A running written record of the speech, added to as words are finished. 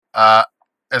Uh,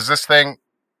 is this thing?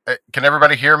 Can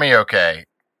everybody hear me? Okay.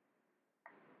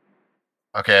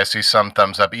 Okay, I see some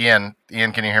thumbs up. Ian,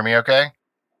 can you hear me? Okay.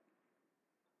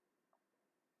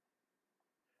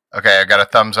 Okay, I got a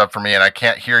thumbs up from Ian. I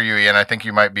can't hear you, Ian. I think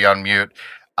you might be on mute.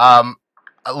 Um,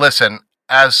 listen,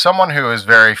 as someone who is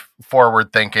very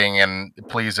forward thinking, and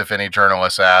please, if any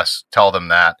journalists ask, tell them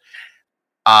that.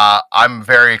 I'm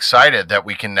very excited that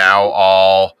we can now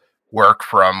all work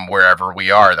from wherever we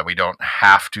are, that we don't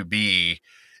have to be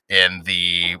in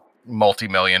the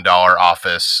multi-million-dollar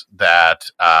office that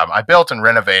I built and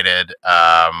renovated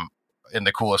in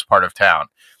the coolest part of town.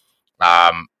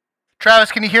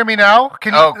 Travis, can you hear me now?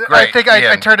 Great. I think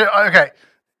I turned it. Okay.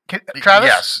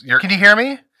 Travis? Yes. Can you hear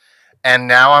me? And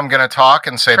now I'm going to talk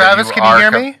and say Travis, that you can you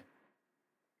hear me?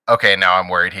 Okay, now I'm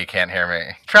worried he can't hear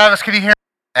me. Travis, can you hear me?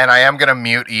 And I am going to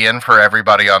mute Ian for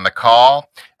everybody on the call.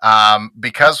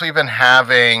 Because we've been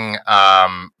having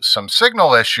some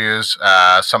signal issues,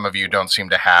 some of you don't seem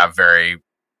to have very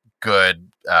good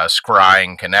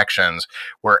scrying connections.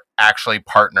 We're actually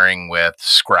partnering with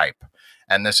Scripe.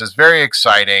 And this is very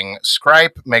exciting.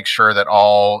 Scripe makes sure that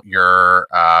all your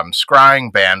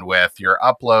scrying bandwidth, your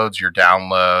uploads, your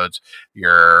downloads,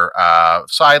 your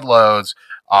side loads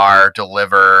are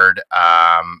delivered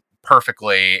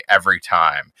perfectly every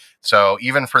time. So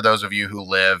even for those of you who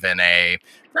live in a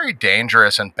very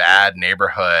dangerous and bad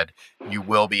neighborhood, you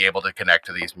will be able to connect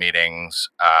to these meetings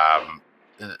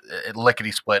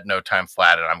lickety split, no time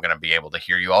flat, and I'm going to be able to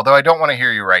hear you. Although I don't want to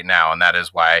hear you right now, and that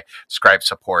is why Scripe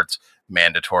supports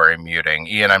mandatory muting.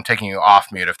 Ian, I'm taking you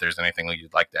off mute if there's anything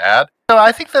you'd like to add. So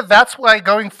I think that's why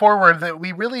going forward that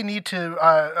we really need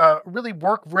to really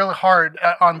work really hard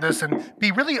on this and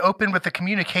be really open with the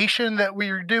communication that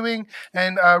we're doing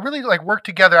and really work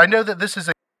together. I know that this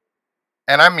is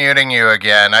And I'm muting you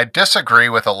again. I disagree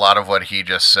with a lot of what he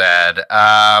just said.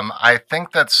 I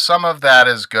think that some of that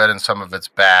is good and some of it's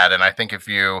bad. And I think if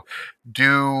you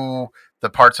do the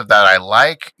parts of that I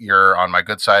like, you're on my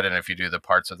good side. And if you do the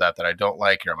parts of that I don't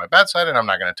like, you're on my bad side. And I'm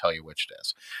not going to tell you which it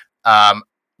is.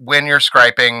 When you're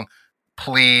Scriping,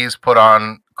 please put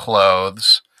on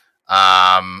clothes.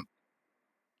 Ian,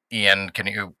 can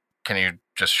you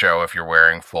just show if you're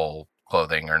wearing full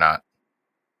clothing or not?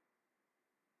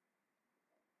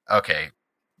 Okay.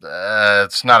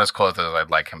 It's not as close as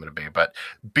I'd like him to be, but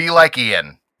be like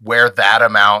Ian. Wear that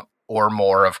amount or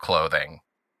more of clothing.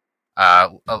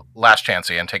 Last chance,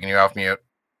 Ian, taking you off mute.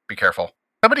 Be careful.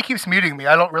 Somebody keeps muting me.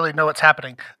 I don't really know what's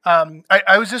happening.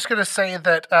 I was just going to say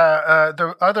that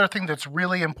the other thing that's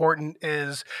really important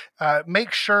is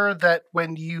make sure that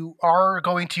when you are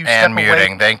going to step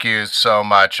muting. Away. Thank you so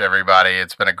much, everybody.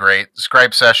 It's been a great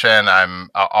Scripe session. I'm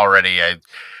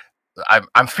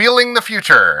feeling the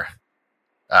future.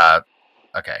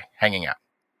 Okay, hanging out.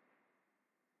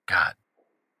 God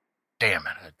damn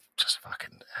it. I just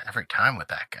fucking every time with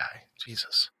that guy.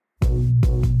 Jesus.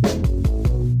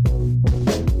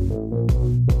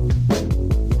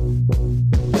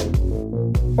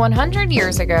 "100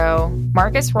 years ago,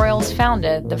 Marcus Royals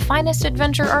founded the finest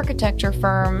adventure architecture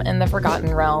firm in the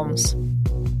Forgotten Realms.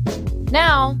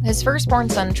 Now, his firstborn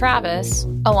son Travis,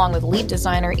 along with lead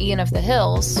designer Ian of the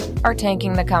Hills, are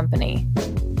tanking the company,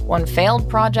 one failed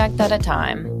project at a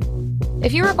time.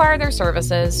 If you require their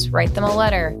services, write them a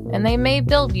letter, and they may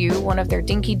build you one of their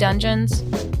dinky dungeons,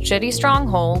 shitty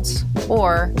strongholds,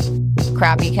 or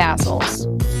crappy castles.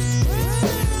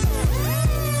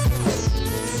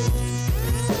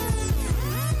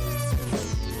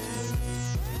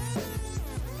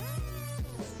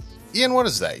 Ian, what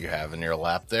is that you have in your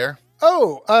lap there?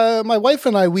 Oh, my wife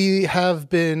and I, we have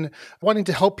been wanting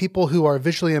to help people who are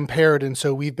visually impaired. And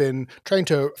so we've been trying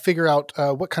to figure out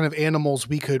what kind of animals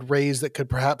we could raise that could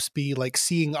perhaps be like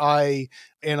seeing eye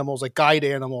animals, like guide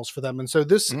animals for them. And so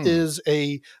this is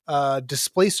a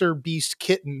displacer beast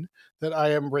kitten that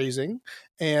I am raising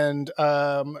and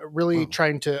really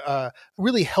trying to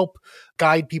really help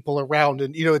guide people around.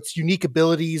 And, its unique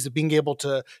abilities of being able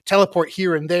to teleport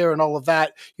here and there and all of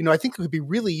that, I think it would be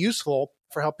really useful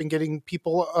for helping getting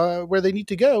people where they need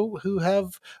to go who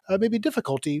have maybe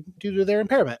difficulty due to their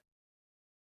impairment.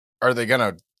 Are they going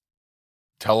to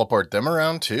teleport them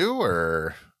around too,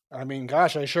 or? I mean,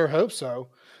 gosh, I sure hope so.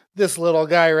 This little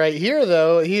guy right here,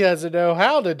 though, he doesn't know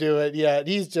how to do it yet.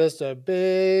 He's just a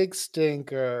big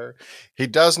stinker. He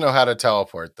does know how to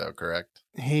teleport, though, correct?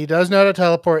 He does know how to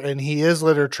teleport, and he is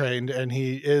litter trained, and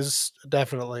he is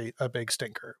definitely a big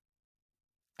stinker.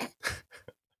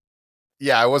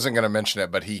 Yeah, I wasn't going to mention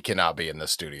it, but he cannot be in the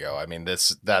studio. I mean,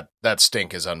 that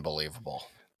stink is unbelievable.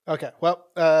 Okay, well,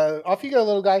 off you go,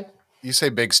 little guy. You say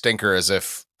big stinker as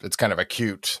if it's kind of a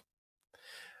cute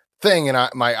thing, and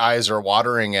my eyes are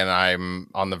watering, and I'm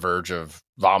on the verge of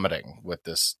vomiting with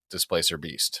this displacer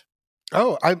beast.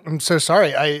 Oh, I'm so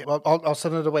sorry. I'll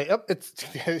send it away. Oh,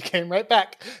 it came right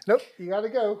back. Nope, you gotta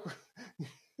go.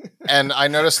 And I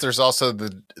noticed there's also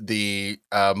the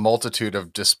multitude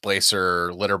of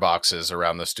displacer litter boxes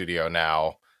around the studio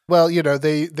now. Well,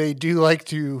 they do like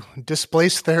to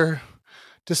displace their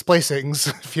displacings,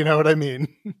 if you know what I mean.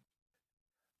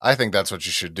 I think that's what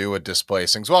you should do with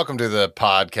displacings. Welcome to the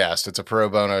podcast. It's a pro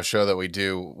bono show that we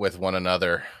do with one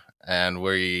another, and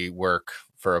we work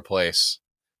for a place.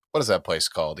 What is that place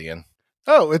called, Ian?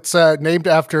 Oh, it's named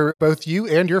after both you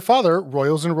and your father,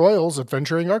 Royals and Royals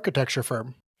Adventuring Architecture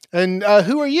Firm. And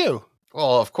who are you?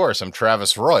 Well, of course, I'm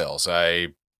Travis Royals. I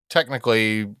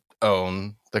technically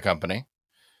own the company.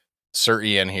 Sir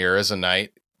Ian here is a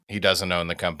knight. He doesn't own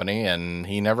the company, and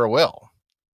he never will.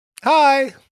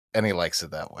 Hi. And he likes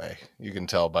it that way. You can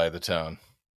tell by the tone.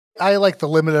 I like the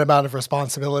limited amount of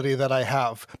responsibility that I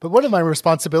have. But one of my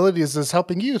responsibilities is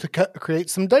helping you to create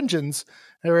some dungeons.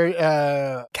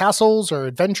 Castles or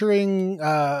adventuring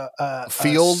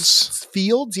fields.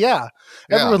 Fields, yeah.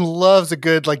 Everyone loves a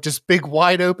good, just big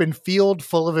wide open field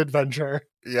full of adventure.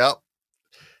 Yep.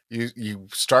 You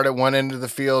start at one end of the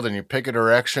field and you pick a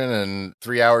direction, and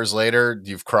 3 hours later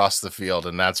you've crossed the field,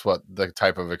 and that's what the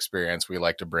type of experience we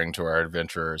like to bring to our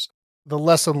adventurers. The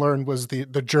lesson learned was the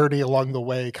journey along the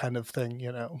way kind of thing,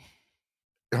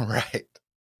 Right.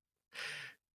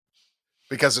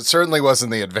 Because it certainly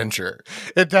wasn't the adventure.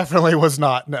 It definitely was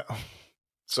not, no.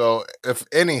 So, if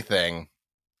anything,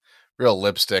 real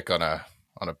lipstick on a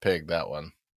pig, that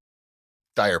one.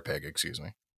 Dire pig, excuse me.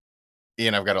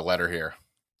 Ian, I've got a letter here.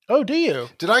 Oh, do you?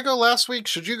 Did I go last week?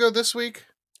 Should you go this week?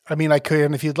 I mean, I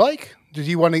could if you'd like. Did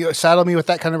you want to saddle me with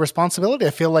that kind of responsibility?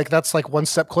 I feel like that's one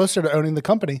step closer to owning the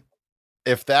company.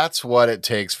 If that's what it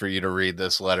takes for you to read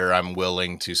this letter, I'm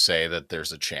willing to say that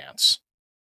there's a chance.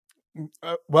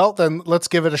 Well, then let's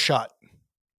give it a shot.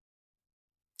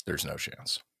 There's no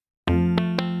chance.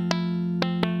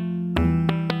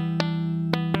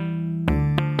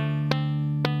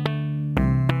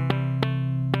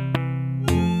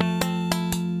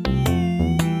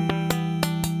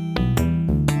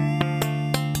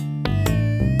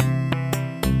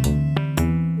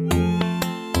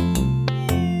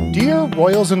 Dear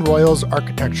Royals and Royals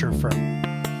Architecture Firm,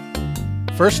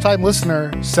 first-time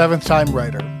listener, seventh-time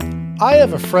writer. I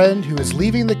have a friend who is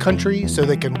leaving the country so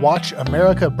they can watch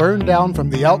America burn down from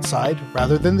the outside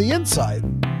rather than the inside.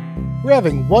 We're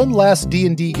having one last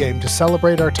D&D game to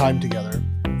celebrate our time together,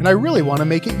 and I really want to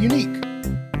make it unique.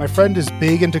 My friend is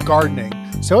big into gardening,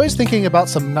 so I was thinking about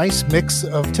some nice mix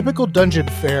of typical dungeon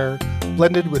fare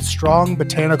blended with strong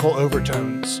botanical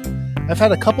overtones. I've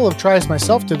had a couple of tries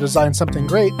myself to design something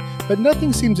great, but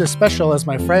nothing seems as special as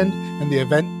my friend and the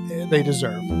event they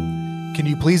deserve. Can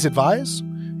you please advise?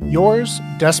 Yours,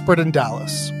 Desperate in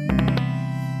Dallas.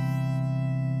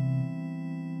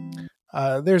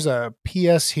 There's a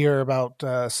PS here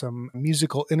about some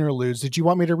musical interludes. Did you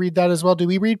want me to read that as well? Do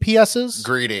we read PSs?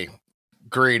 Greedy.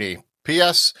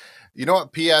 PS, you know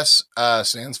what PS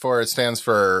stands for? It stands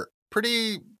for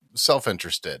pretty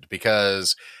self-interested,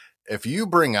 because if you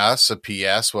bring us a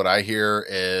PS, what I hear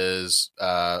is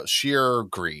sheer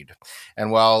greed.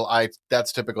 And while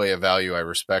that's typically a value I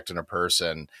respect in a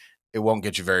person, it won't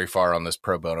get you very far on this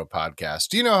pro bono podcast.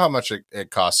 Do you know how much it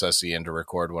costs us, Ian, to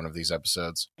record one of these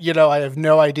episodes? I have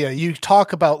no idea. You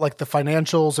talk about the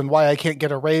financials and why I can't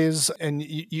get a raise, and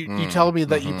you tell me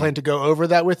that you plan to go over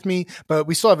that with me, but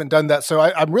we still haven't done that. So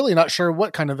I'm really not sure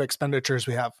what kind of expenditures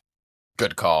we have.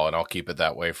 Good call, and I'll keep it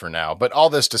that way for now. But all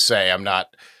this to say,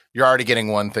 you're already getting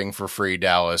one thing for free,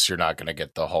 Dallas. You're not going to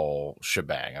get the whole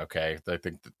shebang, okay? I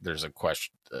think there's a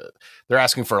question. They're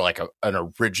asking for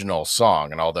an original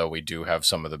song, and although we do have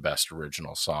some of the best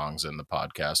original songs in the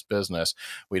podcast business,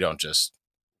 we don't just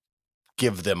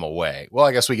give them away. Well,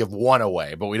 I guess we give one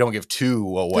away, but we don't give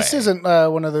two away. This isn't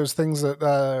one of those things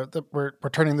that we're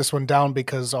turning this one down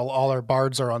because all our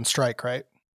bards are on strike, right?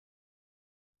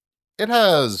 It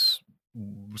has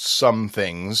some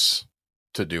things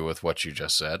to do with what you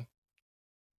just said.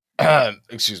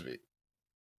 Excuse me.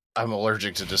 I'm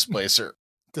allergic to displacer.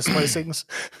 Displacings.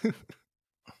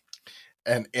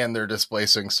 and their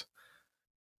displacings.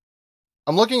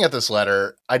 I'm looking at this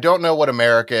letter. I don't know what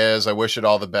America is. I wish it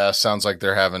all the best. Sounds like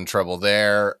they're having trouble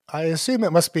there. I assume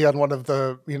it must be on one of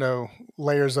the,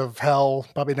 layers of hell,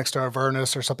 probably next to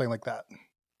Avernus or something like that.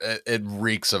 It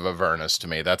reeks of Avernus to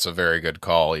me. That's a very good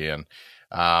call, Ian.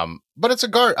 But it's a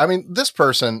garden. I mean, this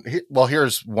person,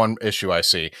 here's one issue I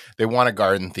see. They want a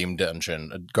garden themed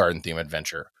dungeon, a garden themed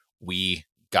adventure. We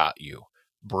got you.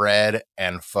 Bread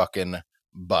and fucking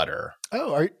butter.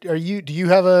 Oh, are you? Do you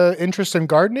have a interest in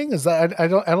gardening? Is that I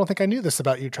don't think I knew this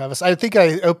about you, Travis. I think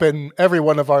I open every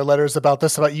one of our letters about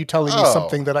this, about you telling me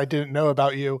something that I didn't know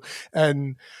about you.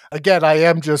 And again, I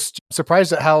am just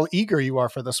surprised at how eager you are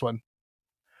for this one.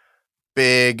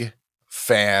 Big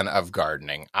fan of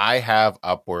gardening. I have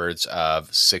upwards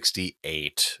of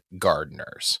 68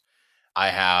 gardeners.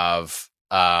 I have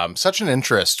such an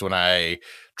interest when I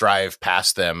drive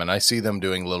past them and I see them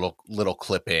doing little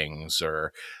clippings,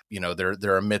 or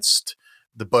they're amidst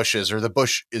the bushes, or the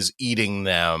bush is eating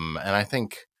them, and I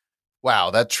think, wow,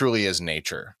 that truly is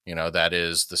nature. That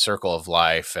is the circle of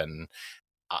life, and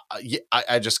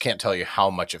I just can't tell you how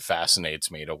much it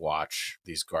fascinates me to watch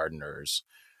these gardeners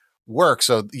work.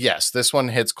 So yes, this one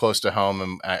hits close to home,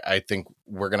 and I think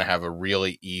we're going to have a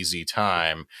really easy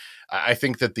time. I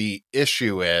think that the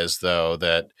issue is, though,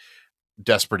 that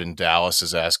Desperate in Dallas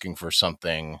is asking for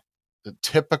something. The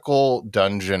typical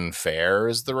dungeon fare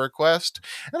is the request,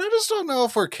 and I just don't know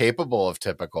if we're capable of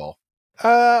typical.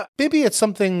 Maybe it's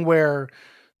something where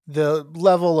the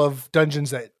level of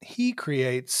dungeons that he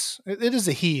creates, it is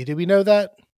a he. Do we know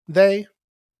that? They?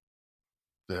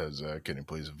 Can you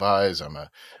please advise? I'm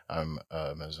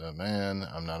as a man.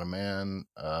 I'm not a man.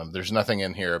 There's nothing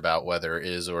in here about whether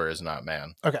is or is not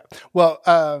man. Okay. Well,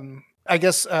 I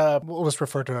guess we'll just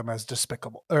refer to him as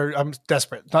despicable, or I'm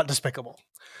desperate, not despicable.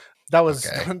 That was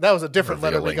Okay. That was a different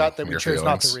letter we got that we your chose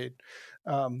not to feelings.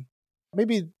 read.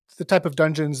 Maybe the type of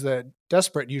dungeons that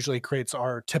Desperate usually creates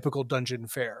are typical dungeon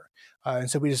fare, and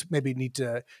so we just maybe need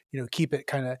to keep it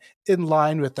kind of in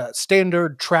line with that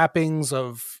standard trappings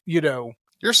of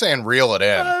You're saying reel it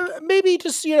in. maybe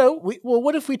just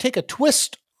what if we take a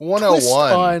twist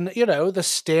 101 on the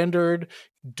standard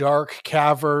dark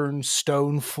cavern,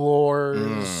 stone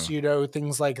floors,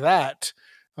 things like that,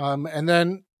 and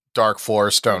then dark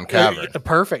floor, stone cavern.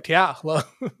 Perfect, yeah. Well,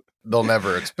 they'll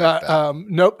never expect that.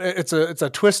 Nope, it's a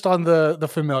twist on the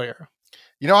familiar.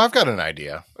 I've got an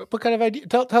idea. What kind of idea?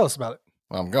 Tell us about it.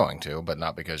 Well, I'm going to, but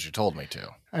not because you told me to.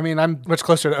 I mean, I'm much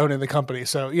closer to owning the company,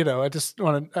 so I just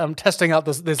want to. I'm testing out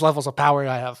these levels of power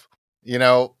I have.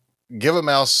 Give a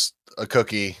mouse a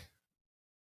cookie.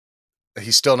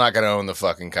 He's still not going to own the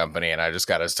fucking company, and I just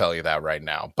got to tell you that right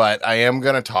now. But I am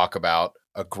going to talk about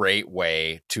a great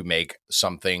way to make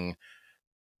something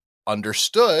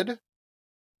understood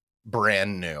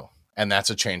brand new, and that's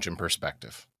a change in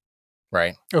perspective,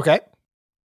 right? Okay.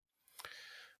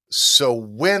 So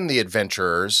when the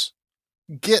adventurers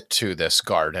get to this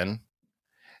garden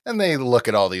and they look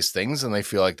at all these things and they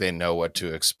feel like they know what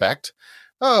to expect.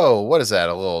 Oh, what is that?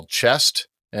 A little chest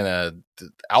and a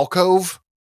alcove?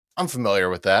 I'm familiar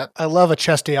with that. I love a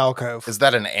chesty alcove. Is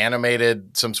that an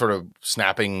animated, some sort of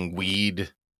snapping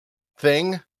weed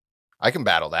thing? I can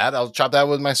battle that. I'll chop that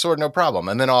with my sword, no problem.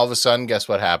 And then all of a sudden, guess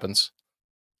what happens?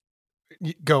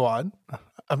 Go on.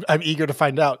 I'm eager to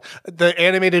find out. The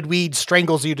animated weed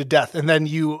strangles you to death, and then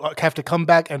you have to come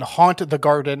back and haunt the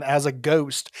garden as a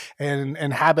ghost and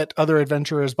inhabit other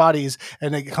adventurers' bodies,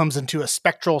 and it comes into a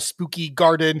spectral, spooky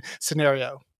garden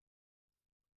scenario.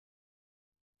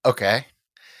 Okay.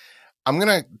 I'm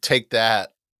going to take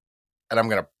that and I'm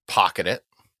going to pocket it.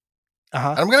 Uh-huh.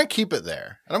 And I'm going to keep it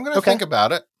there. And I'm going to think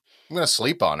about it. I'm going to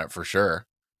sleep on it for sure.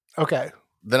 Okay.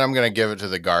 Then I'm going to give it to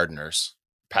the gardeners.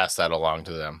 Pass that along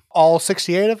to them. All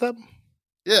 68 of them?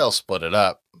 Yeah, I'll split it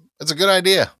up. It's a good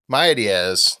idea. My idea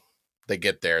is they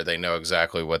get there, they know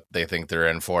exactly what they think they're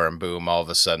in for, and boom, all of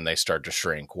a sudden they start to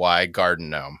shrink. Why? Garden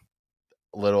gnome.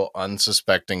 Little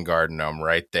unsuspecting garden gnome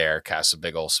right there casts a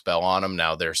big old spell on them.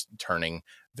 Now they're turning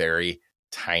very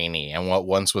tiny. And what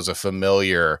once was a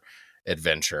familiar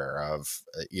adventure of,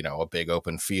 a big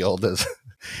open field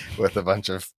with a bunch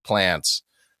of plants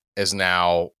is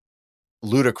now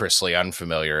ludicrously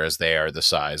unfamiliar, as they are the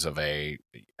size of a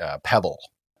pebble.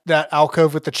 That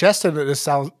alcove with the chest in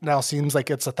it now seems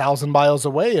like it's 1,000 miles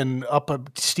away and up a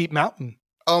steep mountain.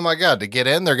 Oh my God, to get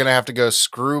in, they're going to have to go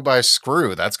screw by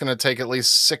screw. That's going to take at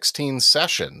least 16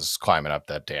 sessions climbing up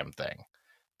that damn thing.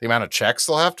 The amount of checks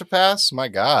they'll have to pass, my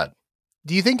God.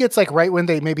 Do you think it's like right when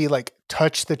they maybe like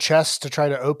touch the chest to try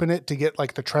to open it to get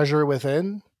like the treasure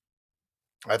within?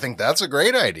 I think that's a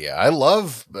great idea. I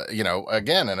love,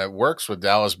 again, and it works with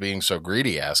Dallas being so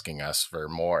greedy, asking us for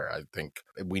more. I think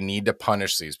we need to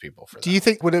punish these people for that. Do you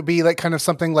think, would it be like kind of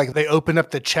something like they open up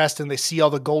the chest and they see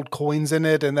all the gold coins in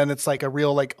it, and then it's like a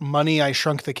real like Money, I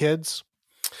Shrunk the Kids?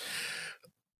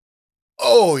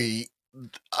 Oh,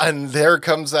 and there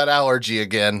comes that allergy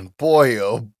again. Boy,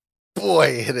 oh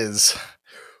boy, it is.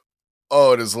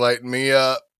 Oh, it is lighting me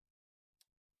up.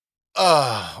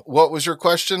 What was your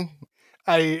question?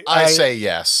 I say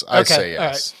yes. I say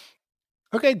yes.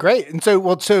 Okay, great. And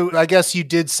so I guess you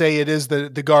did say it is the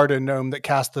garden gnome that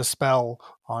cast the spell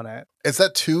on it. Is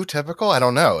that too typical? I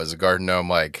don't know. Is a garden gnome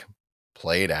like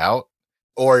played out,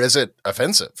 or is it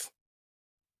offensive?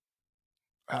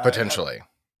 Potentially.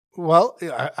 Well,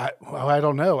 I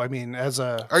don't know. I mean,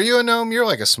 Are you a gnome? You're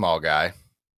like a small guy.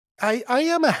 I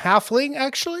am a halfling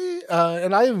actually,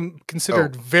 and I am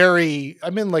considered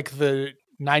I'm in like the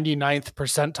 99th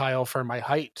percentile for my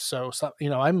height. So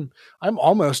I'm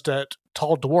almost at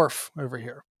tall dwarf over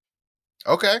here.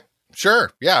 Okay,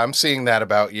 sure. Yeah, I'm seeing that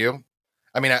about you.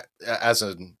 I mean, as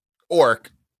an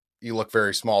orc, you look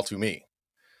very small to me.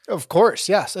 Of course,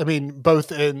 yes. I mean,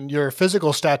 both in your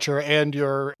physical stature and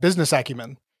your business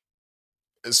acumen.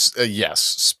 Yes,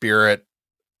 spirit,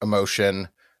 emotion,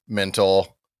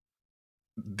 mental.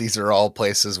 These are all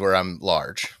places where I'm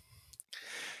large.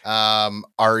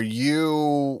 Are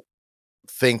you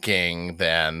thinking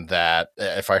then that,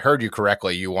 if I heard you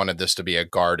correctly, you wanted this to be a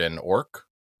garden orc?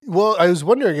 Well, I was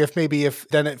wondering if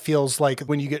then it feels like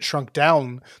when you get shrunk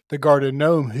down, the garden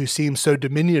gnome, who seems so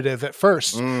diminutive at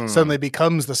first, suddenly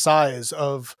becomes the size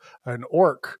of an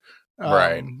orc.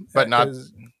 Right. But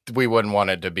we wouldn't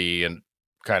want it to be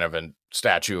kind of a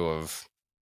statue of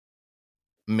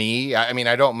me. I mean,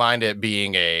 I don't mind it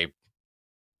being a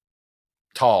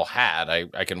tall hat.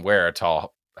 I can wear a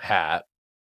tall hat.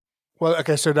 Well,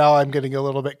 okay, so now I'm getting a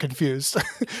little bit confused.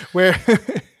 Where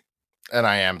And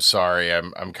I am sorry.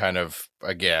 I'm kind of,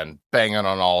 again, banging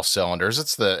on all cylinders.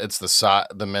 It's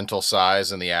the mental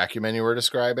size and the acumen you were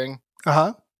describing.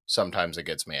 Uh-huh. Sometimes it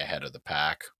gets me ahead of the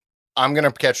pack. I'm going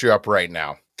to catch you up right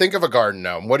now. Think of a garden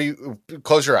gnome.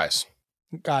 Close your eyes.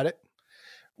 Got it.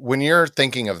 When you're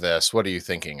thinking of this, what are you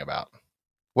thinking about?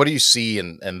 What do you see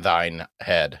in thine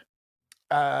head?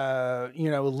 Little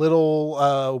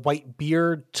white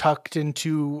beard tucked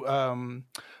into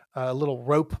a little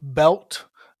rope belt.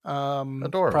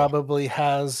 Adorable. Probably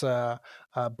has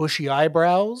bushy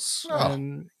eyebrows,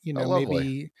 and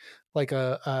maybe like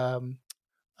a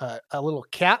little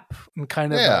cap and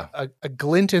kind of a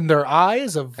glint in their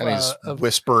eyes of. And he's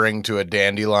whispering to a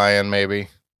dandelion, maybe.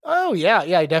 Oh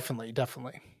yeah, definitely.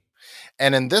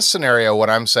 And in this scenario, what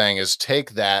I'm saying is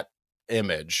take that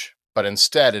image, but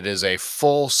instead it is a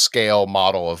full-scale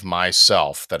model of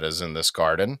myself that is in this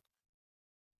garden,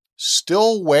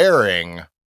 still wearing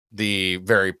the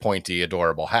very pointy,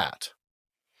 adorable hat.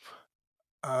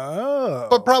 Oh.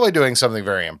 But probably doing something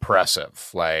very impressive,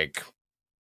 like,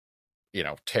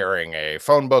 tearing a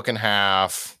phone book in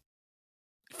half.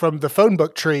 From the phone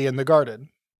book tree in the garden.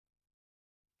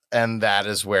 And that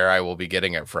is where I will be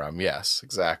getting it from. Yes,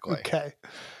 exactly. Okay.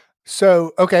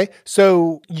 So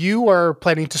you are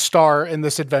planning to star in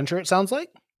this adventure, it sounds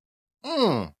like?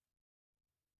 I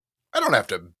don't have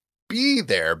to be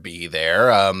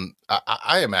there.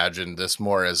 I imagine this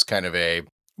more as kind of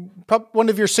one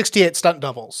of your 68 stunt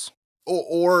doubles.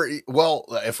 Or,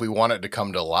 if we want it to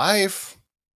come to life.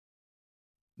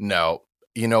 No,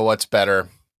 you know what's better?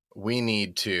 We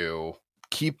need to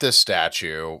keep this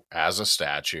statue as a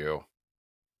statue.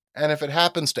 And if it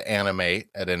happens to animate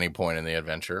at any point in the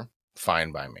adventure,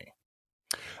 fine by me.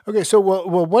 Okay, so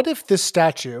well, what if this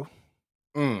statue...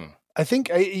 I think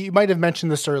you might have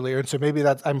mentioned this earlier, and so maybe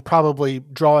I'm probably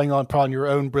drawing upon your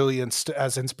own brilliance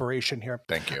as inspiration here.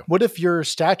 Thank you. What if your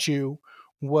statue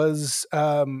was,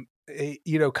 kind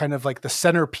of like the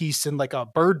centerpiece in like a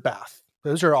bird bath?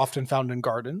 Those are often found in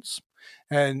gardens.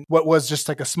 And what was just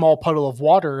like a small puddle of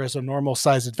water as a normal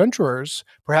size adventurer's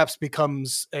perhaps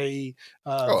becomes a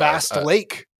vast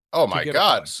lake. Oh my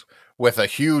God. Across. With a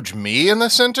huge me in the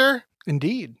center?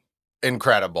 Indeed.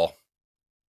 Incredible.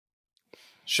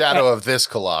 Shadow of this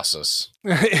Colossus.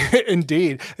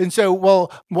 Indeed. And so,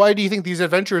 why do you think these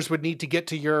adventurers would need to get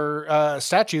to your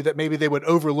statue that maybe they would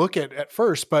overlook it at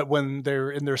first, but when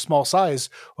they're in their small size,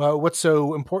 what's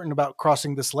so important about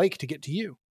crossing this lake to get to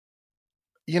you?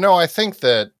 I think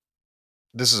that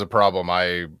this is a problem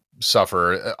I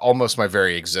suffer. Almost my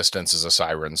very existence is a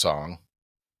siren song.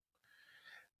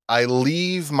 I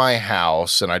leave my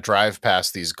house and I drive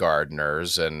past these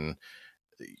gardeners, and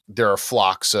there are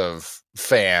flocks of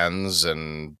fans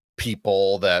and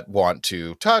people that want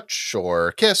to touch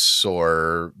or kiss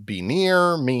or be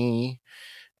near me.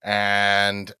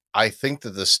 And I think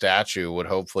that the statue would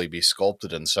hopefully be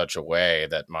sculpted in such a way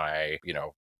that my,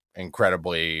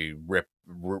 incredibly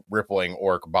rippling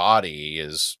orc body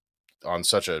is on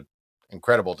such a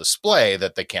incredible display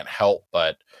that they can't help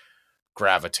but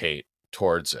gravitate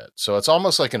towards it. So it's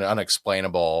almost like an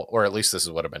unexplainable, or at least this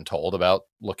is what I've been told about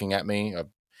looking at me,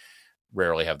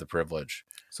 rarely have the privilege.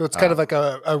 So it's kind of like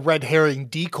a red herring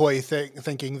decoy thing,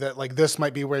 thinking that like this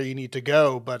might be where you need to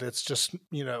go, but it's just,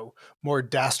 more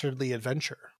dastardly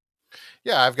adventure.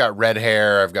 Yeah, I've got red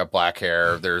hair. I've got black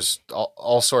hair. There's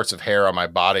all sorts of hair on my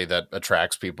body that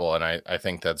attracts people. And I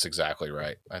think that's exactly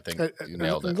right. I think you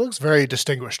nailed it. It looks very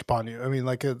distinguished upon you. I mean,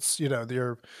 like it's,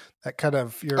 you're that kind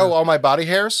of, all my body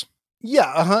hairs?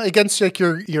 Yeah. Against like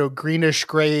your, greenish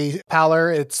gray pallor.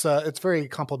 It's very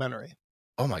complimentary.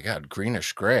 Oh my God.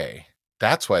 Greenish gray.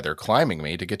 That's why they're climbing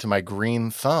me to get to my green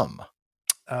thumb.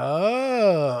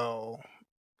 Oh,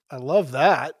 I love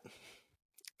that.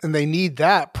 And they need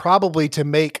that probably to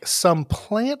make some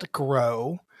plant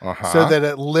grow so that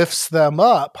it lifts them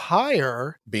up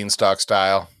higher. Beanstalk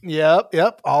style.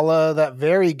 Yep. All of that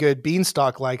very good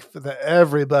beanstalk like that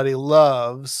everybody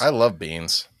loves. I love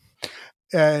beans.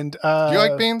 And do you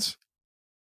like beans?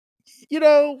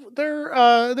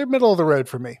 They're middle of the road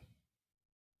for me.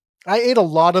 I ate a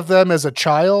lot of them as a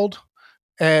child,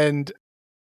 and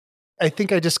I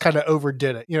think I just kind of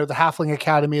overdid it. The Halfling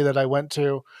Academy that I went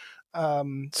to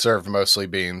served mostly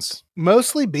beans,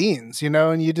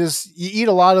 and you eat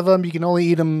a lot of them. You can only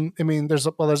eat them. I mean, there's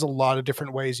a lot of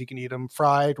different ways you can eat them: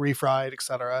 fried, refried,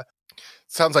 etc.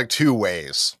 Sounds like 2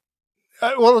 ways.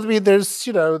 Well, I mean, there's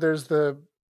the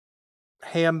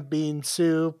ham bean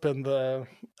soup and the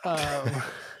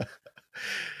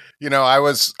I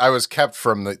was kept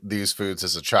from these foods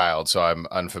as a child, so I'm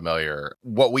unfamiliar.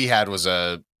 What we had was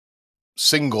a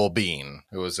single bean.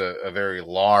 It was a very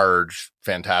large,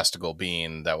 fantastical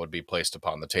bean that would be placed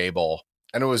upon the table,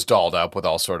 and it was dolled up with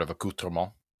all sort of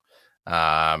accoutrement,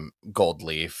 gold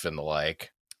leaf and the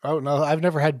like. Oh no, I've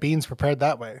never had beans prepared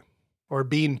that way, or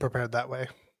bean prepared that way.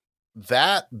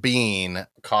 That bean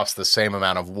cost the same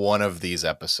amount of one of these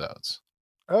episodes.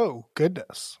 Oh,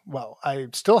 goodness. Well, I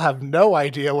still have no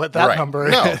idea what that number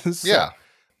is. Yeah.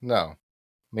 No,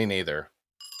 me neither.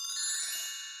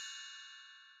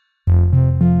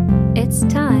 It's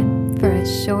time for a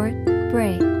short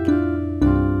break.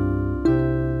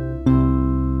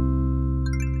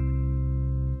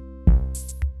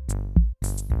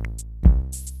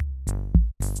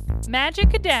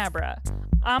 Magicadabra.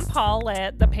 I'm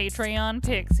Paulette, the Patreon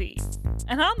Pixie,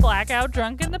 and I'm blackout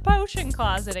drunk in the potion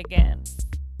closet again.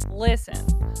 Listen,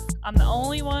 I'm the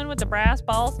only one with the brass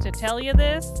balls to tell you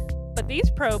this, but these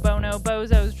pro bono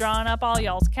bozos drawing up all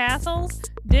y'all's castles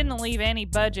didn't leave any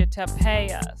budget to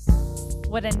pay us.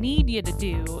 What I need you to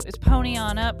do is pony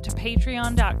on up to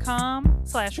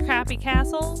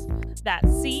patreon.com/crappycastles.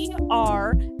 That's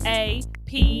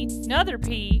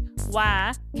CRAPY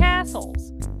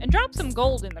castles. And drop some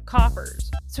gold in the coffers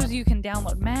so you can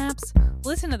download maps,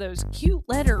 listen to those cute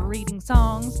letter reading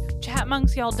songs, chat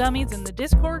amongst y'all dummies in the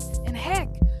Discord, and heck,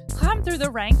 climb through the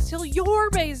ranks till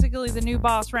you're basically the new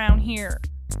boss round here.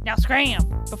 Now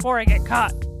scram before I get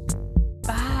caught.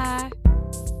 Bye.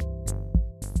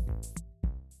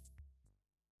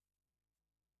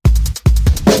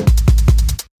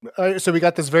 So we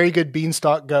got this very good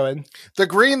beanstalk going. The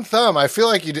green thumb, I feel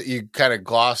like you kind of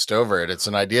glossed over it. It's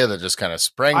an idea that just kind of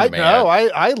sprang to me.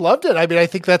 I loved it. I mean, I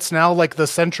think that's now like the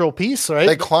central piece, right?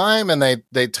 They climb and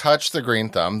they touch the green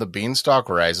thumb. The beanstalk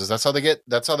rises. That's how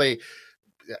they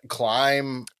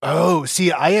climb. Oh,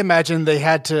 see, I imagine they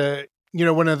had to,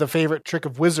 one of the favorite trick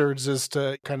of wizards is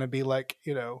to kind of be like,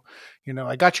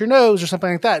 I got your nose or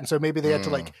something like that. And so maybe they had to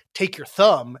like take your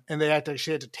thumb, and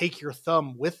she had to take your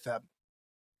thumb with them.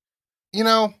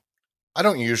 I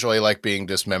don't usually like being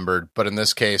dismembered, but in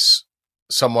this case,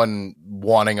 someone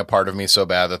wanting a part of me so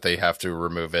bad that they have to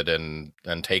remove it and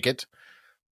take it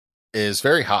is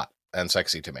very hot and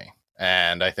sexy to me.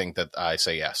 And I think that I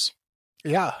say yes.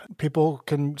 Yeah. People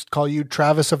can call you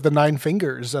Travis of the Nine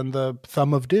Fingers and the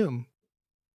Thumb of Doom.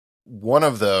 One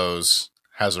of those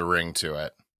has a ring to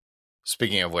it.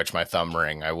 Speaking of which, my thumb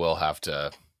ring, we'll have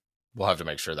to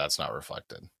make sure that's not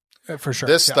reflected. For sure.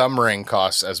 This thumb ring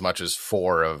costs as much as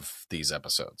 4 of these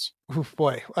episodes. Oof,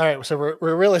 boy. All right. So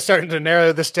we're really starting to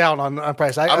narrow this down on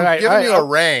price. I'm giving you a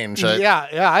range. Yeah.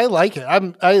 I like it.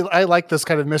 I like this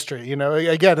kind of mystery.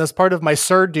 Again, as part of my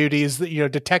SIR duties,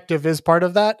 detective is part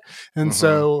of that. And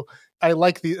so I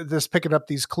like this picking up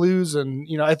these clues, and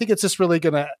I think it's just really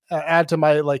going to add to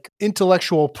my like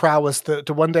intellectual prowess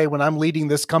to one day when I'm leading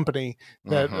this company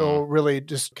that will really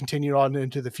just continue on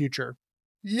into the future.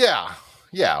 Yeah.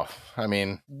 Yeah, I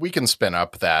mean, we can spin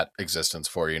up that existence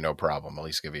for you, no problem. At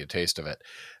least give you a taste of it.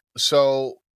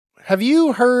 So, have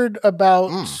you heard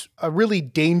about a really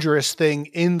dangerous thing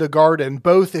in the garden,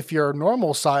 both if you're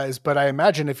normal size, but I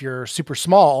imagine if you're super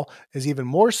small is even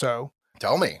more so?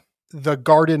 Tell me. The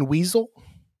garden weasel?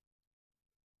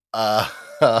 How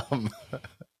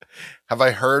Have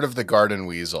I heard of the garden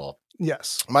weasel?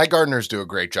 Yes. My gardeners do a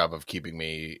great job of keeping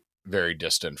me very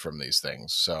distant from these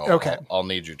things. So Okay. I'll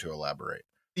need you to elaborate.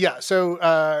 Yeah, so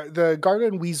the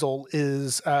garden weasel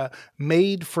is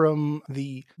made from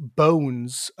the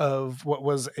bones of what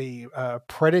was a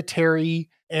predatory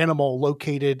animal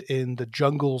located in the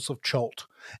jungles of Chult.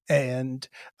 And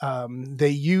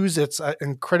they use its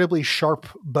incredibly sharp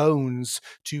bones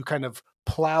to kind of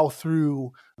plow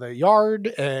through the yard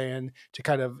and to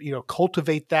kind of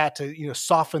cultivate that to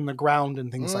soften the ground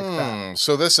and things like that.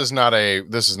 So this is not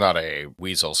a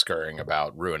weasel scurrying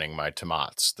about ruining my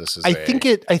tomatoes. This is I think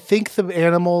the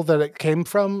animal that it came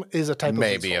from is a type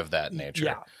maybe of weasel. of that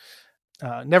nature.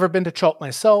 Yeah. Never been to Chult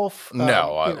myself.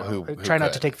 No, I try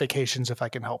not to take vacations if I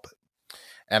can help it.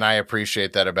 And I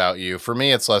appreciate that about you. For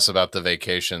me, it's less about the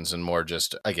vacations and more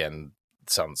just, again,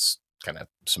 it sounds kind of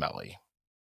smelly.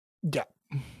 Yeah.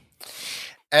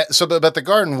 But the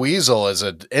garden weasel is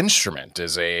an instrument,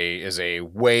 is a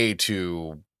way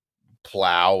to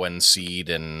plow and seed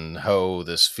and hoe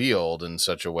this field in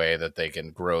such a way that they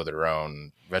can grow their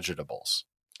own vegetables.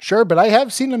 Sure, but I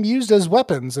have seen them used as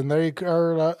weapons, and they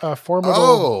are a formidable.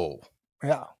 Oh,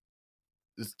 yeah.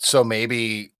 So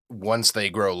maybe once they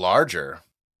grow larger,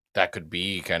 that could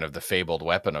be kind of the fabled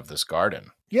weapon of this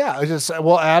garden. Yeah,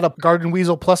 we'll add a garden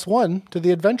weasel +1 to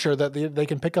the adventure that they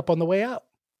can pick up on the way out.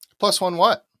 +1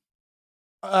 what?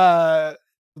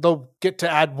 They'll get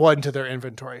to add 1 to their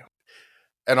inventory.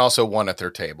 And also 1 at their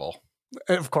table.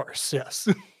 Of course, yes.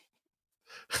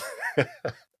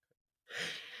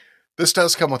 This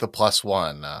does come with a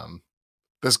 +1.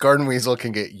 This garden weasel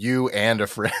can get you and a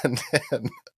friend in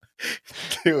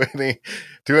to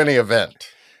any event.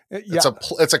 Yeah.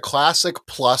 It's a classic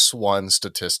 +1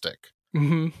 statistic.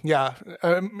 Mm-hmm. Yeah.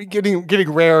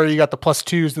 Getting rare, you got the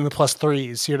 +2s and the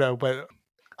 +3s, but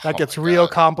that gets real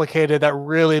complicated. That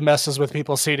really messes with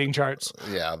people's seating charts.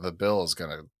 Yeah, the bill is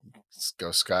going to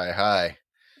go sky high.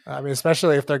 I mean,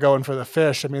 especially if they're going for the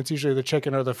fish. I mean, it's usually the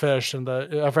chicken or the fish, and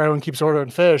if everyone keeps ordering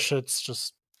fish, it's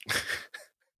just.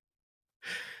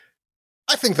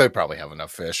 I think they probably have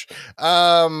enough fish.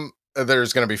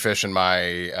 There's going to be fish in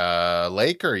my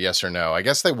lake, or yes or no? I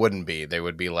guess they wouldn't be. They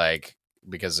would be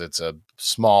because it's a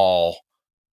small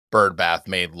bird bath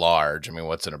made large. I mean,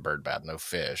 what's in a bird bath? No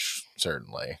fish,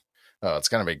 certainly. Oh, it's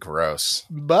going to be gross.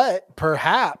 But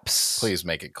perhaps. Please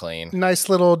make it clean. Nice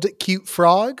little cute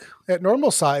frog at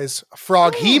normal size.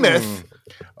 Froghemoth.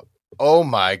 Oh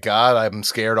my God, I'm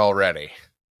scared already.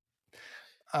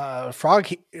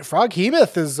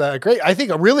 Froghemoth is great. I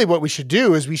think really what we should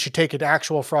do is we should take an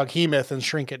actual froghemoth and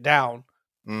shrink it down.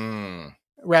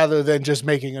 Rather than just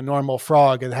making a normal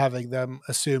frog and having them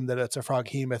assume that it's a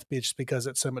froghemoth just because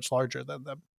it's so much larger than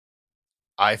them.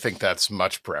 I think that's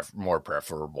much more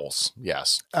preferable.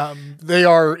 Yes. They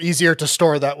are easier to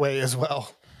store that way as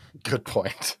well. Good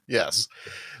point. Yes.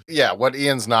 Yeah, what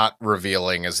Ian's not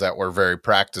revealing is that we're very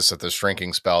practiced at the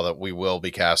shrinking spell that we will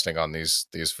be casting on these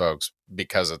folks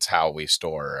because it's how we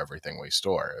store everything we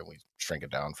store. We shrink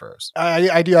it down first.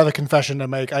 I do have a confession to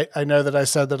make. I know that I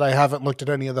said that I haven't looked at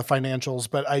any of the financials,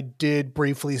 but I did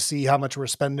briefly see how much we're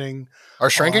spending.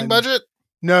 Our shrinking budget?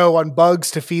 No, on bugs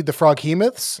to feed the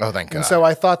froghemoths. Oh, thank God. And so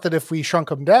I thought that if we shrunk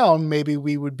them down, maybe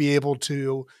we would be able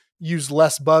to use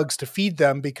less bugs to feed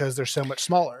them because they're so much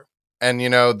smaller. And,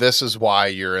 this is why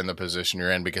you're in the position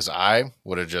you're in, because I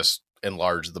would have just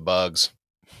enlarged the bugs.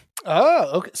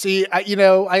 Oh, okay. See,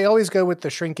 I always go with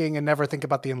the shrinking and never think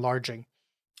about the enlarging.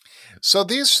 So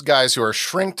these guys who are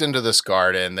shrinked into this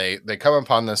garden, they come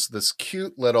upon this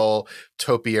cute little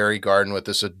topiary garden with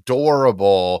this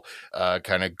adorable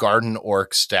kind of garden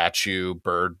orc statue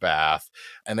bird bath.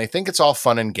 And they think it's all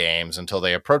fun and games until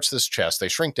they approach this chest. They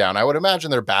shrink down. I would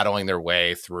imagine they're battling their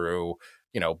way through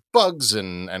bugs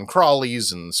and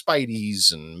crawlies and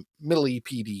spideys and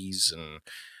millipedes and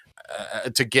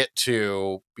to get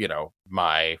to,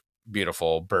 my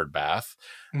beautiful bird bath.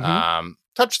 Mm-hmm.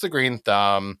 Touch the green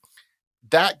thumb.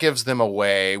 That gives them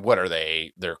away. What are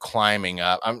they? They're climbing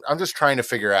up. I'm just trying to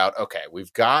figure out, okay,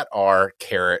 we've got our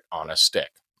carrot on a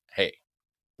stick. Hey,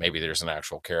 maybe there's an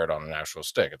actual carrot on an actual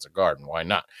stick. It's a garden. Why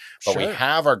not? But we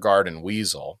have our garden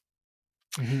weasel.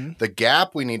 Mm-hmm. The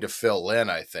gap we need to fill in,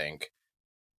 I think,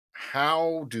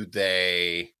 how do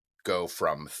they go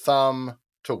from thumb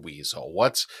to weasel?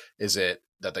 Is it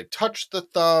that they touch the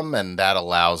thumb and that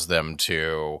allows them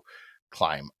to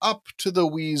climb up to the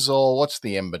weasel? What's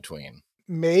the in-between?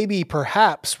 Maybe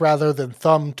perhaps rather than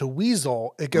thumb to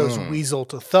weasel, it goes weasel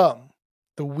to thumb.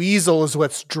 The weasel is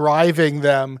what's driving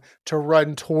them to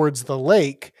run towards the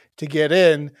lake to get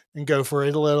in and go for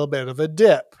a little bit of a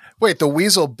dip. Wait, the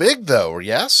weasel big though,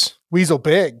 yes? Weasel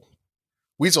big.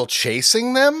 Weasel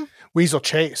chasing them? Weasel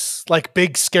chase, like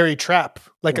big scary trap,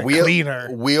 like a cleaner.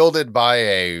 Wielded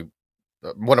by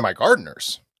one of my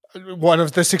gardeners. One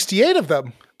of the 68 of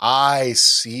them. I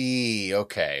see.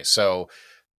 Okay, so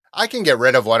I can get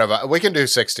rid of one of. We can do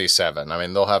 67. I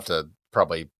mean, they'll have to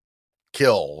probably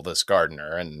kill this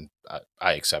gardener, and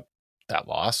I accept that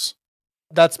loss.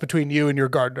 That's between you and your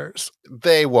gardeners.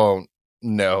 They won't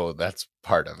know that's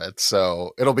part of it,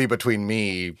 so it'll be between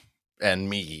me and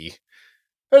me.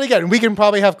 And again, we can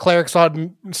probably have clerics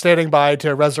on standing by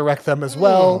to resurrect them as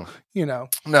well. You know.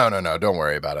 No. Don't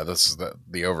worry about it. This is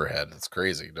the overhead. It's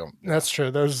crazy. That's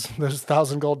true. Those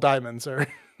 1,000 gold diamonds are.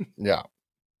 Yeah.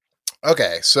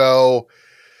 Okay, so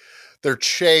they're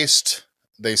chased.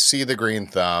 They see the green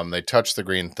thumb. They touch the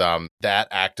green thumb.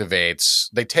 That activates.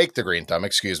 They take the green thumb.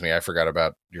 Excuse me. I forgot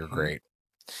about your great.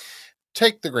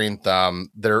 Take the green thumb.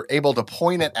 They're able to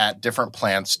point it at different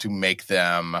plants to make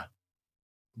them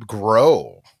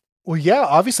grow. Well, yeah,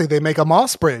 obviously they make a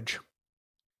moss bridge.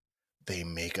 They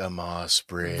make a moss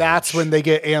bridge. That's when they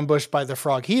get ambushed by the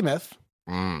froghemoth.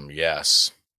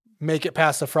 Yes. Make it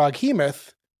past the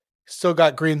froghemoth. Still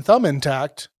got green thumb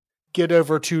intact. Get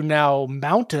over to now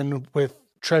mountain with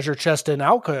treasure chest and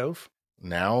alcove.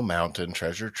 Now mountain,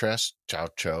 treasure chest,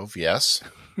 alcove. Yes.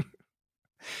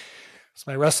 It's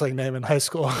my wrestling name in high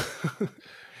school.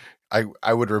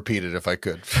 I would repeat it if I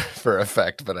could for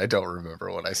effect, but I don't remember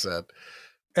what I said.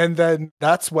 And then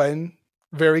that's when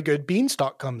very good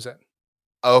beanstalk comes in.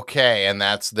 Okay, and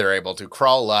they're able to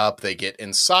crawl up. They get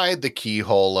inside the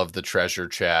keyhole of the treasure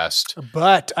chest.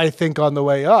 But I think on the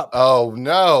way up. Oh,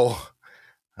 no.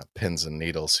 Pins and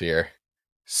needles here.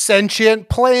 Sentient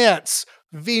plants.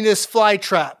 Venus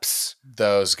flytraps.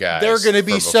 Those guys. They're going to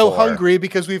be so hungry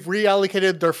because we've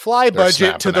reallocated their fly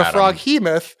budget to the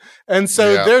froghemoth. And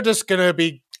so they're just going to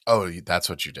be. Oh, that's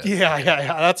what you did. Yeah.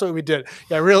 That's what we did.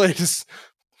 Yeah, really just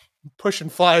pushing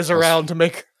flies around to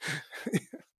make.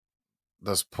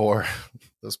 Those poor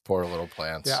little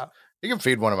plants. Yeah. You can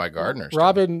feed one of my gardeners.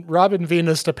 Robin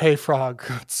Venus to pay frog.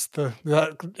 It's the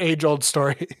age-old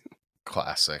story.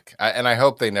 Classic. I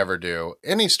hope they never do.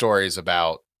 Any stories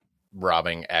about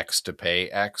robbing X to pay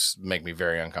X make me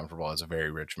very uncomfortable as a very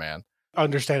rich man.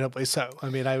 Understandably so. I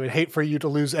mean, I would hate for you to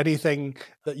lose anything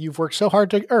that you've worked so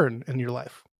hard to earn in your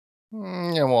life.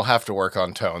 And we'll have to work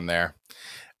on tone there.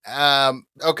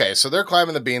 Okay, so they're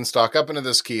climbing the beanstalk up into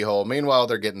this keyhole. Meanwhile,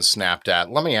 they're getting snapped at.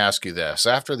 Let me ask you this.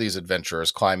 After these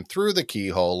adventurers climb through the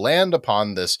keyhole, land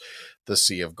upon the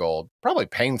sea of gold, probably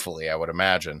painfully, I would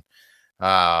imagine.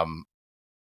 How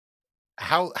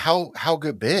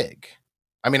good big?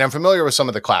 I mean, I'm familiar with some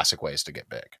of the classic ways to get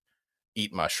big.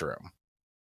 Eat mushroom.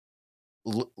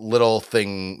 Little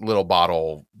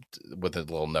bottle with a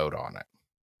little note on it.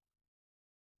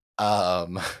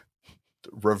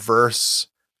 Reverse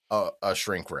a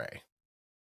shrink ray.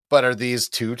 But are these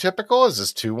too typical? Is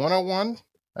this too 101?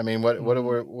 I mean, what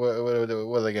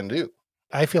are they going to do?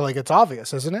 I feel like it's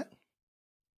obvious, isn't it?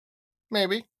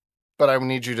 Maybe. But I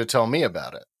need you to tell me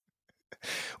about it.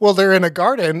 Well, they're in a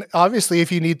garden. Obviously,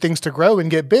 if you need things to grow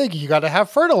and get big, you got to have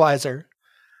fertilizer.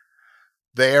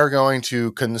 They are going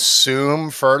to consume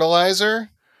fertilizer?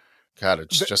 God,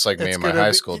 it's just like me in my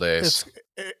high school days.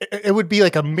 It would be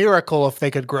like a miracle if they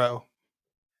could grow.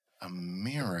 A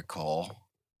miracle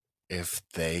if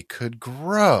they could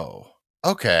grow.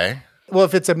 Okay. Well,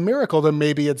 if it's a miracle, then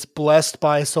maybe it's blessed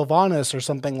by Sylvanas or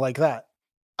something like that.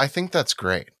 I think that's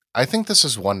great. I think this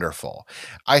is wonderful.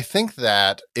 I think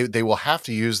that they will have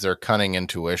to use their cunning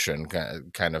intuition,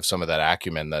 kind of some of that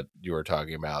acumen that you were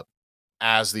talking about.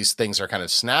 As these things are kind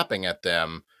of snapping at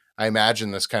them, I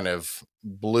imagine this kind of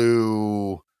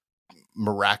blue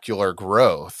miracular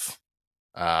growth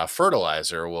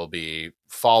fertilizer will be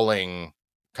falling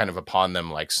kind of upon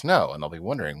them like snow, and they'll be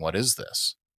wondering, what is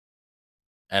this?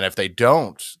 And if they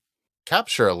don't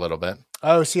capture a little bit.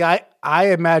 Oh, see, I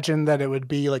imagine that it would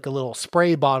be like a little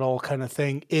spray bottle kind of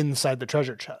thing inside the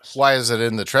treasure chest. Why is it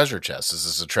in the treasure chest? Is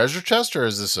this a treasure chest or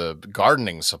is this a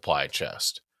gardening supply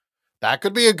chest? That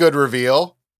could be a good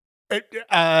reveal.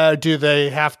 Do they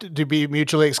have to be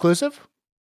mutually exclusive?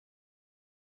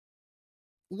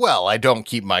 Well, I don't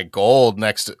keep my gold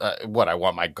next to I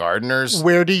want my gardeners.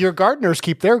 Where do your gardeners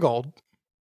keep their gold?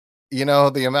 You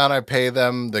know, the amount I pay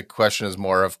them, the question is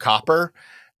more of copper.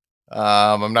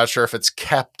 I'm not sure if it's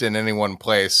kept in any one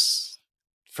place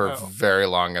for very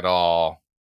long at all.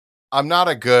 I'm not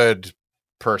a good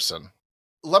person.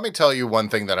 Let me tell you one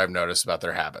thing that I've noticed about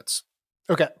their habits.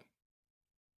 Okay.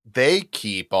 They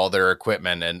keep all their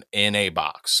equipment in a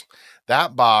box.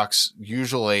 That box,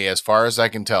 usually, as far as I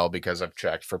can tell, because I've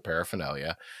checked for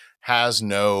paraphernalia, has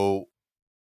no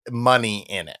money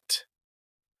in it.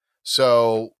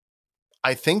 So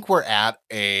I think we're at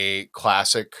a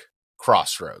classic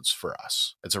crossroads for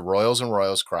us. It's a Royals and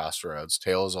Royals crossroads,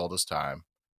 tale as old as time.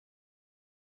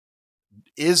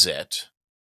 Is it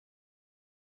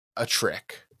a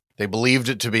trick? They believed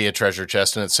it to be a treasure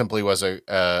chest, and it simply was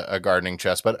a gardening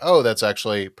chest. But, that's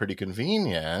actually pretty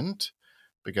convenient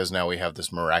because now we have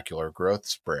this miraculous growth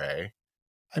spray.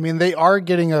 I mean, they are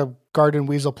getting a Garden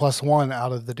Weasel +1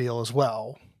 out of the deal as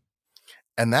well.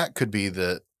 And that could be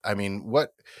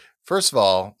first of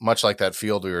all, much like that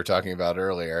field we were talking about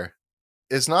earlier,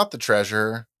 is not the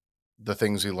treasure the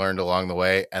things we learned along the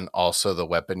way and also the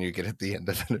weapon you get at the end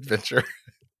of an adventure?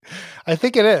 I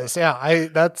think it is. Yeah.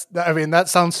 That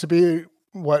sounds to be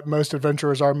what most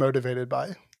adventurers are motivated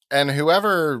by. And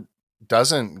whoever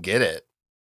doesn't get it,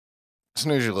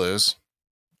 snooze you lose.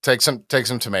 Take some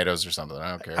tomatoes or something. I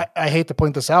don't care. I hate to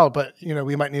point this out, but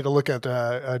we might need to look at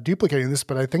duplicating this,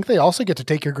 but I think they also get to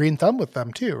take your green thumb with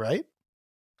them too, right?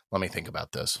 Let me think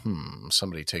about this.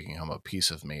 Somebody taking home a piece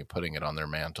of me, putting it on their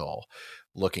mantle,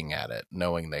 looking at it,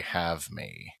 knowing they have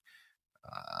me,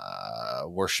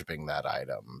 worshiping that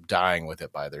item, dying with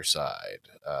it by their side.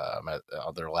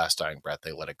 On their last dying breath,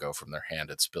 they let it go from their hand.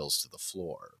 It spills to the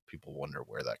floor. People wonder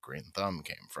where that green thumb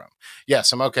came from.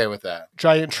 Yes, I'm okay with that.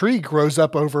 Giant tree grows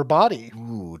up over body.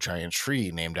 Ooh, giant tree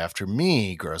named after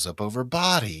me grows up over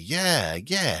body. Yeah.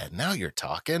 Now you're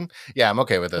talking. Yeah, I'm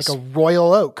okay with this. Like a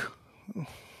royal oak.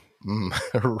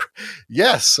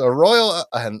 Yes, a royal.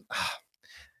 And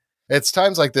it's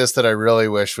times like this that I really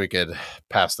wish we could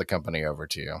pass the company over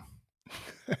to you.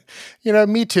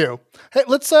 Me too. Hey,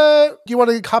 let's, do you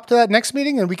want to hop to that next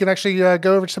meeting and we can actually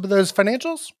go over some of those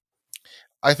financials?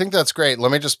 I think that's great.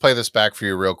 Let me just play this back for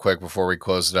you real quick before we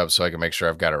close it up so I can make sure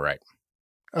I've got it right.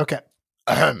 Okay.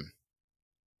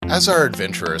 As our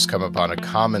adventurers come upon a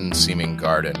common seeming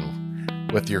garden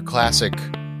with your classic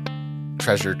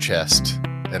treasure chest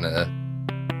and a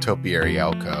topiary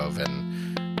alcove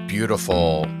and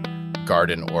beautiful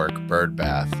garden orc bird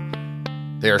bath,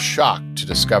 they are shocked to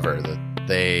discover that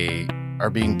they are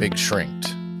being big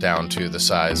shrinked down to the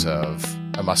size of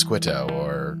a mosquito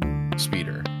or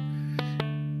speeder.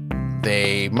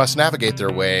 They must navigate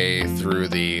their way through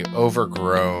the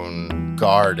overgrown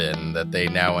garden that they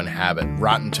now inhabit,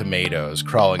 rotten tomatoes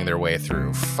crawling their way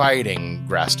through, fighting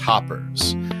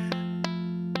grasshoppers,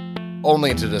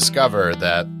 only to discover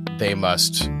that they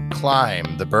must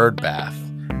climb the bird bath,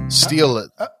 steal it.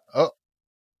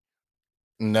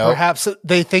 No. Perhaps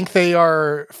they think they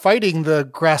are fighting the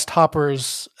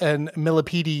grasshoppers and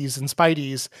millipedes and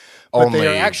spideys, but only they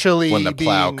are actually when the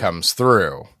plow comes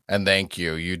through. And thank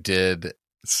you. You did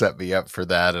set me up for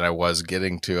that, and I was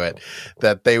getting to it.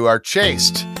 That they are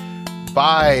chased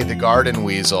by the garden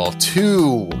weasel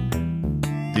to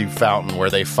the fountain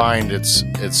where they find its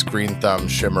green thumb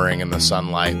shimmering in the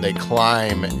sunlight. They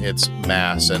climb its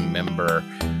mass and member,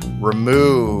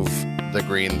 remove the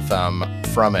green thumb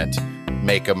from it,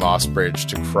 make a moss bridge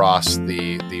to cross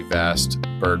the vast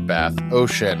bird bath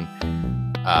ocean,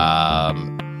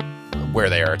 where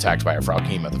they are attacked by a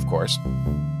froghemoth, of course.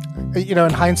 In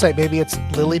hindsight, maybe it's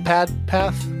lily pad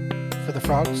path for the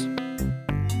frogs.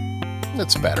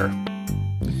 It's better.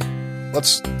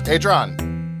 Adron,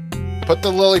 put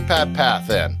the lily pad path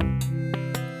in.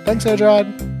 Thanks,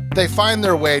 Adron. They find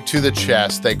their way to the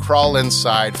chest. They crawl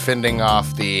inside, fending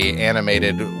off the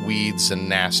animated weeds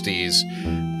and nasties.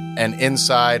 And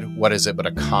inside, what is it but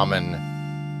a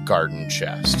common garden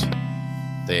chest?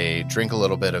 They drink a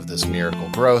little bit of this miracle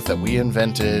growth that we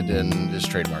invented and is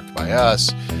trademarked by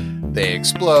us. They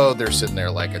explode. They're sitting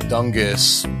there like a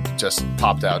dungus, just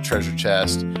popped out treasure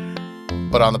chest.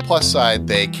 But on the plus side,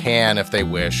 they can, if they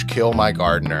wish, kill my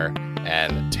gardener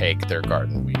and take their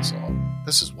garden weasel.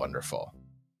 This is wonderful.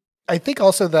 I think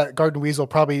also that garden weasel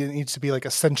probably needs to be like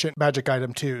a sentient magic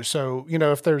item too. So,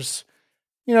 if there's,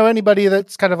 anybody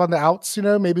that's kind of on the outs,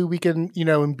 maybe we can,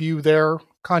 imbue their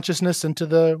consciousness into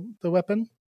the weapon.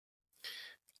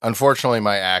 Unfortunately,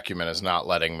 my acumen is not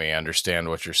letting me understand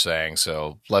what you're saying,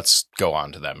 so let's go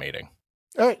on to that meeting.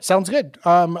 All right, sounds good.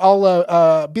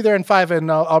 I'll be there in 5,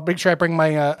 and I'll make sure I bring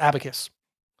my abacus.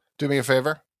 Do me a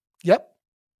favor? Yep.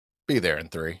 Be there in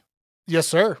 3. Yes,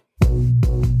 sir.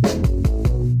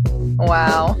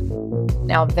 Wow.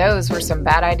 Now those were some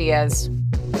bad ideas.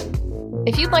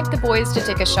 If you'd like the boys to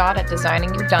take a shot at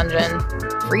designing your dungeon,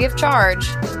 free of charge,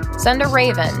 send a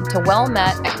raven to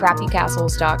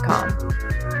wellmet@crappycastles.com.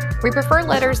 We prefer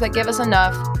letters that give us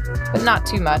enough, but not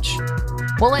too much.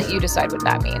 We'll let you decide what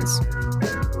that means.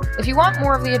 If you want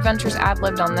more of the adventures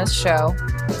ad-libbed on this show,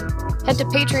 head to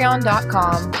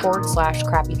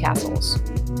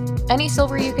patreon.com/crappycastles. Any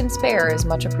silver you can spare is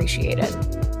much appreciated.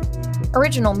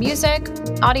 Original music,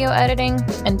 audio editing,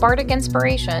 and bardic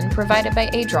inspiration provided by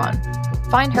Adron.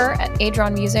 Find her at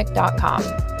adronmusic.com.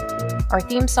 Our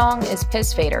theme song is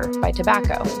Piss Fader by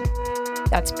Tobacco.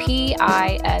 That's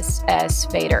Piss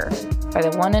Fader by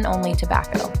the one and only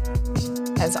Tobacco.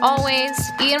 As always,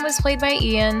 Ian was played by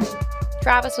Ian,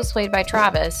 Travis was played by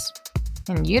Travis,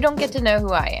 and you don't get to know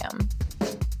who I am.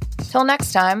 Till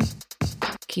next time,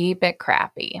 keep it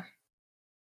crappy.